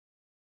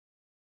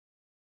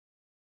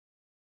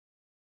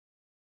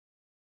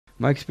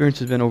My experience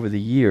has been over the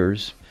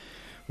years,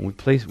 when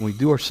we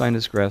do our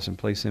sinus grafts and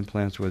place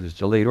implants, whether it's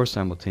delayed or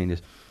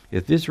simultaneous,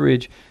 if this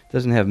ridge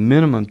doesn't have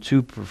minimum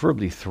 2,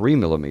 preferably 3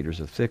 millimeters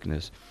of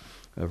thickness,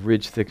 of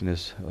ridge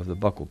thickness of the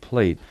buccal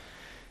plate,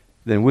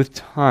 then with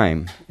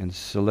time, and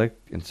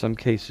in some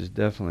cases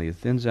definitely, it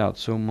thins out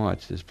so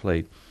much, this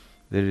plate,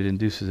 that it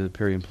induces a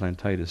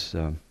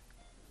periimplantitis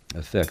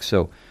effect.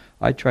 So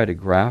I try to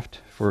graft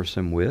for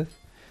some width,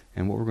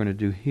 and what we're going to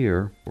do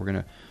here, we're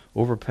going to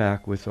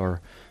overpack with our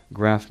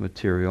graft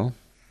material,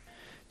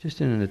 just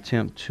in an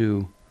attempt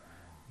to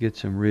get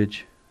some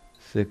ridge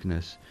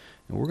thickness.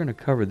 And we're going to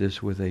cover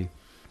this with a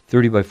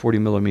 30 by 40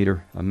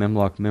 millimeter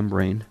Memlock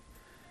membrane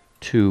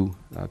to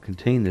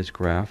contain this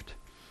graft,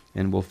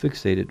 and we'll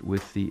fixate it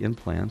with the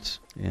implants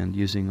and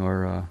using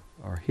our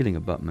healing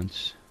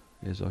abutments,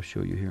 as I'll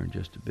show you here in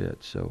just a bit.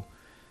 So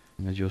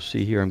as you'll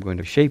see here, I'm going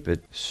to shape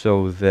it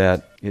so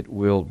that it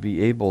will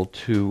be able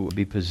to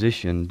be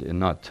positioned and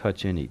not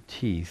touch any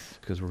teeth,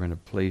 because we're going to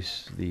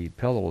place the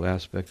palatal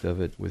aspect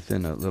of it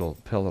within a little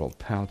palatal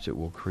pouch it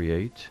will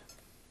create.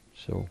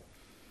 So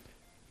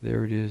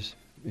there it is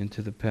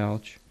into the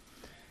pouch,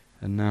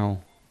 and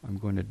now I'm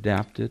going to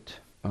adapt it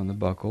on the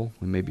buccal.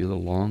 We may be a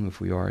little long. If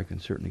we are, I can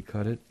certainly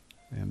cut it.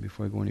 And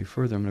before I go any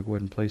further, I'm going to go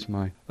ahead and place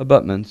my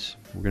abutments.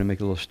 We're going to make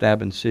a little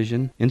stab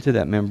incision into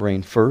that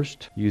membrane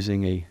first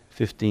using a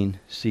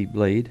 15C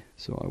blade.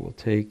 So I will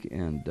take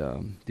and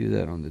do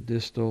that on the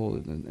distal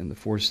and the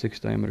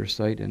 4/6 diameter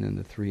site, and then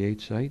the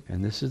 3/8 site.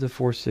 And this is the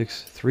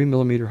 4/6 3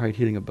 millimeter height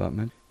healing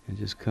abutment, and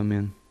just come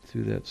in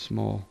through that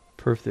small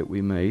perf that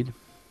we made.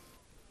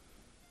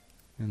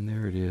 And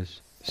there it is,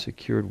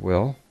 secured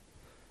well.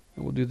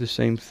 And we'll do the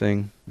same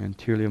thing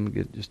anteriorly. I'm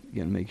going to just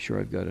again make sure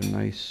I've got a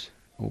nice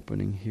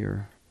opening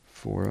here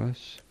for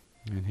us.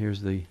 And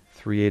here's the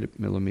 3/8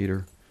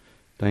 millimeter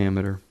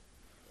diameter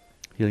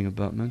healing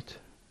abutment,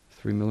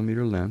 3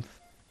 millimeter length,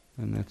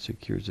 and that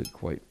secures it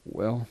quite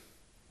well,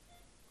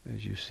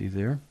 as you see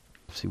there.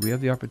 See, we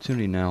have the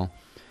opportunity now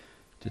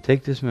to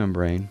take this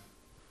membrane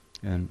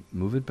and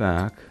move it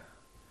back.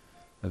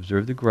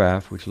 Observe the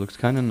graft, which looks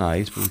kind of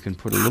nice, but we can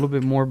put a little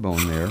bit more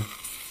bone there.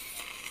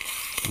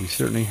 We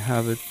certainly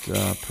have it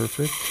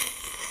perfect.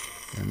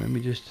 And let me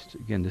just,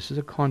 again, this is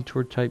a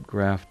contour type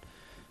graft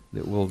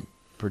that will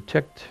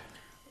protect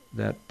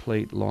that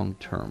plate long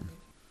term.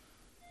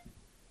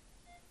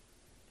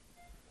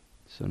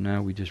 So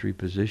now we just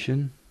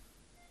reposition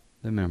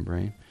the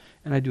membrane,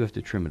 and I do have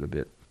to trim it a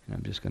bit. And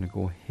I'm just going to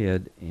go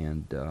ahead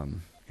and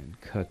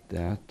cut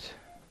that,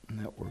 and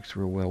that works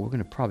real well. We're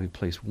going to probably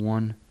place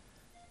one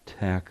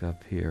tack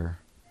up here,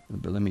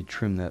 but let me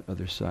trim that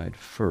other side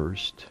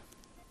first.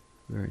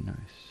 Very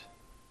nice.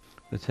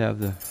 Let's have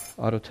the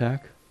auto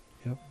tack.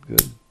 Yep,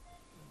 good.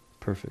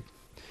 Perfect.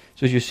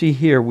 So as you see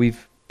here,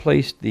 we've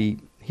placed the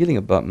healing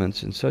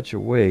abutments in such a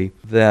way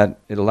that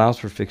it allows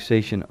for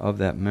fixation of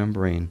that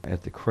membrane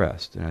at the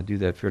crest. And I do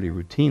that fairly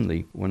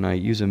routinely when I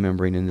use a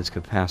membrane in this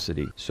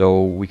capacity.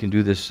 So we can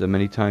do this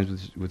many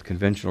times with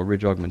conventional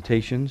ridge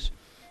augmentations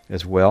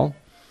as well.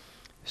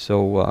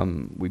 So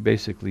we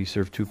basically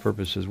serve two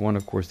purposes. One,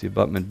 of course, the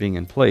abutment being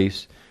in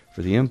place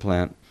for the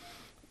implant,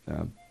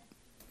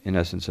 in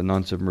essence, a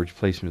non-submerged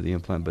placement of the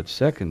implant. But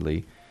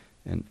secondly,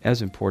 and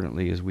as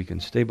importantly, is we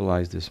can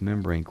stabilize this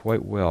membrane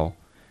quite well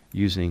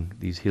using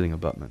these healing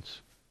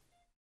abutments.